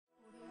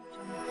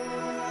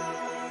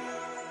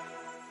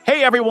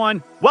Hey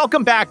everyone,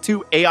 welcome back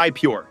to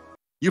AIPURE.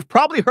 You've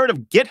probably heard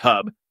of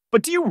GitHub,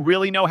 but do you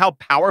really know how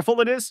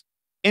powerful it is?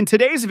 In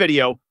today's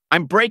video,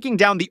 I'm breaking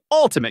down the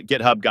ultimate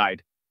GitHub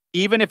guide.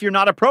 Even if you're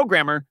not a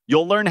programmer,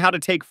 you'll learn how to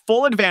take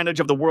full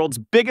advantage of the world's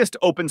biggest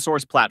open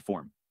source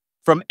platform.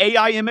 From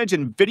AI image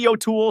and video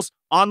tools,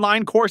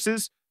 online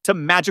courses, to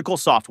magical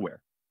software.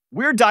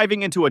 We're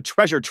diving into a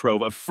treasure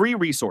trove of free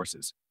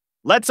resources.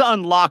 Let's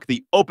unlock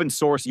the open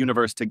source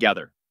universe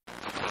together.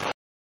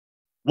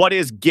 What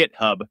is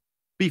GitHub?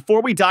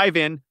 Before we dive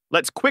in,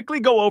 let's quickly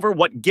go over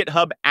what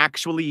GitHub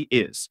actually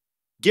is.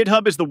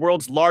 GitHub is the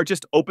world's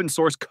largest open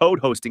source code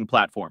hosting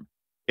platform.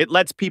 It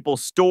lets people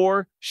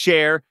store,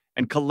 share,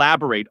 and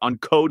collaborate on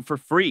code for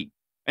free,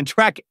 and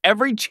track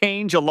every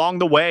change along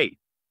the way.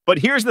 But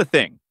here's the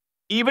thing.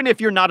 Even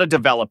if you're not a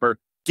developer,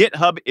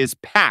 GitHub is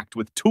packed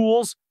with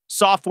tools,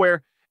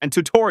 software, and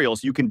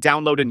tutorials you can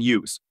download and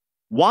use.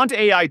 Want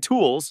AI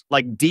tools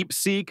like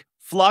DeepSeek,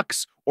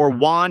 Flux, or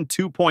WAN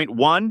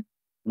 2.1?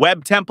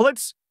 Web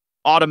templates?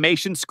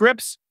 Automation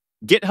scripts?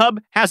 GitHub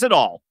has it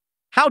all.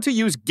 How to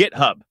use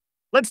GitHub?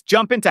 Let's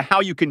jump into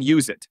how you can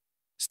use it.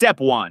 Step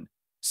 1.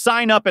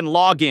 Sign up and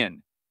log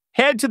in.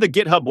 Head to the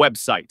GitHub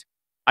website.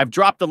 I've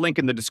dropped the link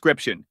in the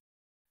description.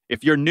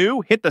 If you're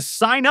new, hit the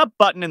sign up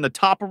button in the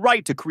top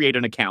right to create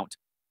an account.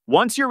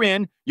 Once you're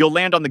in, you'll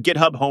land on the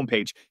GitHub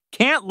homepage.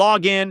 Can't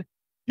log in?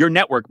 Your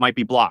network might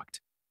be blocked.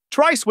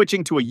 Try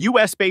switching to a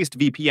US-based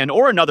VPN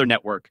or another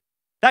network.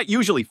 That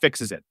usually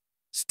fixes it.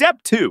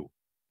 Step 2.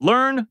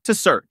 Learn to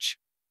search.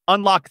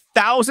 Unlock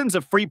thousands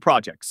of free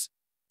projects.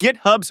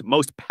 GitHub's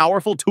most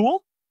powerful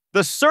tool?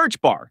 The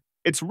search bar.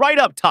 It's right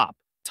up top.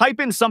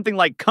 Type in something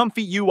like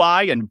comfy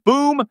UI and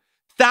boom,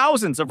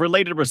 thousands of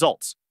related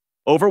results.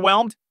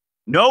 Overwhelmed?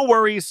 No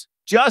worries.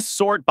 Just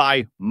sort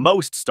by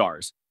most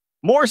stars.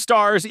 More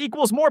stars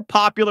equals more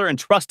popular and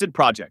trusted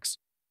projects.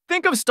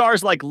 Think of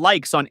stars like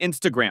likes on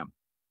Instagram.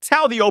 It's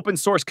how the open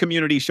source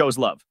community shows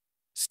love.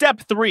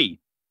 Step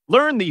 3.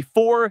 Learn the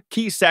 4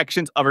 key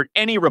sections of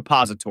any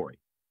repository.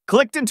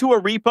 Clicked into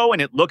a repo and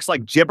it looks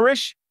like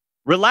gibberish?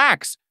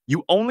 Relax,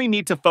 you only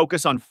need to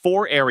focus on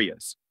 4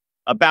 areas.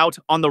 About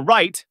on the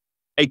right,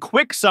 a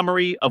quick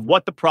summary of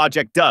what the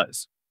project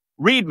does.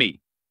 README.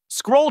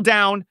 Scroll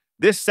down,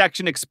 this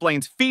section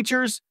explains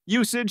features,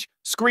 usage,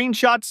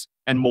 screenshots,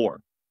 and more.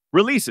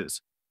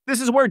 Releases.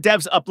 This is where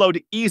devs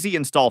upload easy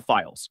install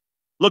files.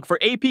 Look for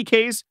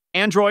APKs,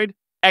 Android,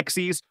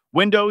 XEs,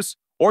 Windows,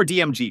 or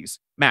DMGs,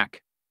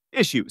 Mac.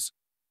 Issues.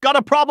 Got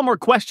a problem or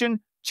question?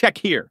 Check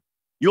here.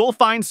 You'll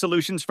find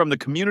solutions from the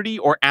community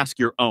or ask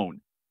your own.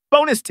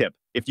 Bonus tip.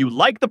 If you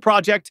like the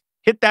project,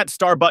 hit that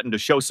star button to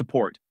show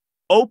support.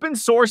 Open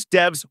source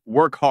devs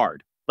work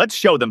hard. Let's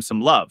show them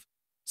some love.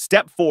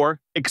 Step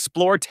 4.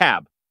 Explore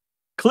tab.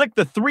 Click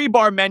the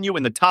 3-bar menu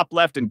in the top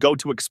left and go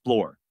to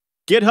Explore.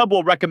 GitHub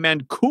will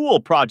recommend cool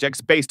projects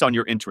based on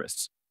your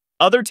interests.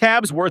 Other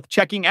tabs worth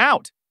checking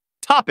out.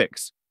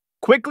 Topics.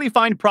 Quickly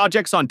find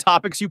projects on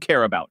topics you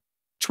care about.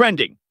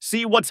 Trending.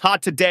 See what's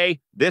hot today,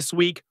 this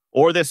week,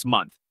 or this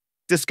month.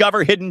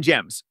 Discover hidden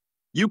gems.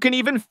 You can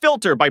even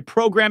filter by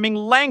programming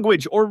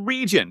language or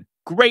region.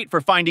 Great for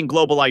finding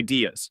global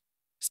ideas.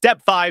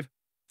 Step 5.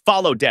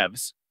 Follow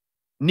devs.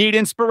 Need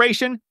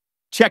inspiration?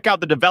 Check out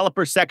the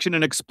developer section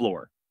and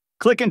explore.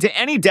 Click into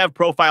any dev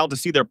profile to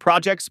see their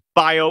projects,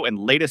 bio, and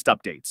latest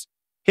updates.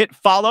 Hit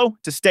follow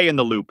to stay in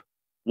the loop.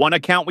 One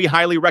account we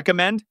highly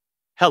recommend?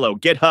 Hello,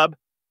 GitHub.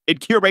 It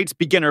curates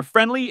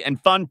beginner-friendly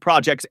and fun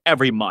projects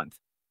every month.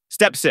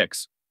 Step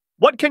 6.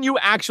 What can you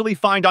actually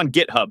find on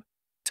GitHub?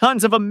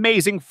 Tons of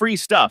amazing free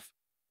stuff.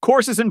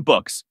 Courses and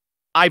books.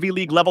 Ivy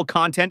League level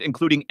content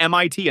including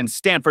MIT and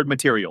Stanford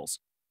materials.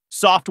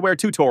 Software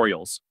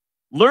tutorials.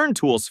 Learn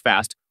tools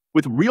fast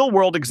with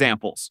real-world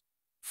examples.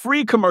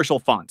 Free commercial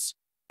fonts.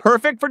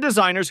 Perfect for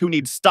designers who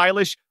need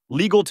stylish,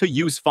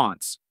 legal-to-use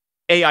fonts.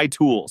 AI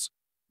tools.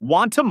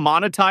 Want to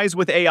monetize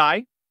with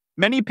AI?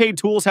 Many paid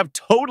tools have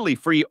totally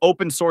free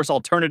open-source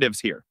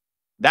alternatives here.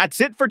 That's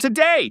it for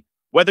today.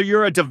 Whether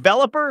you're a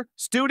developer,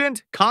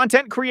 student,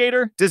 content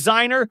creator,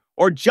 designer,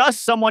 or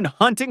just someone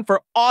hunting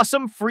for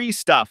awesome free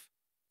stuff,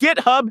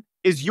 GitHub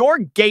is your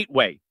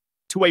gateway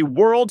to a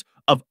world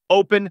of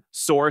open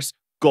source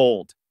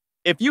gold.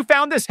 If you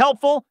found this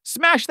helpful,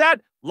 smash that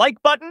like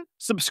button,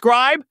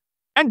 subscribe,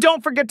 and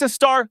don't forget to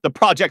star the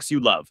projects you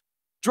love.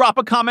 Drop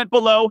a comment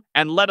below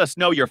and let us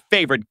know your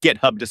favorite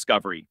GitHub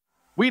discovery.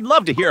 We'd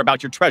love to hear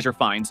about your treasure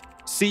finds.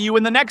 See you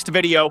in the next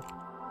video.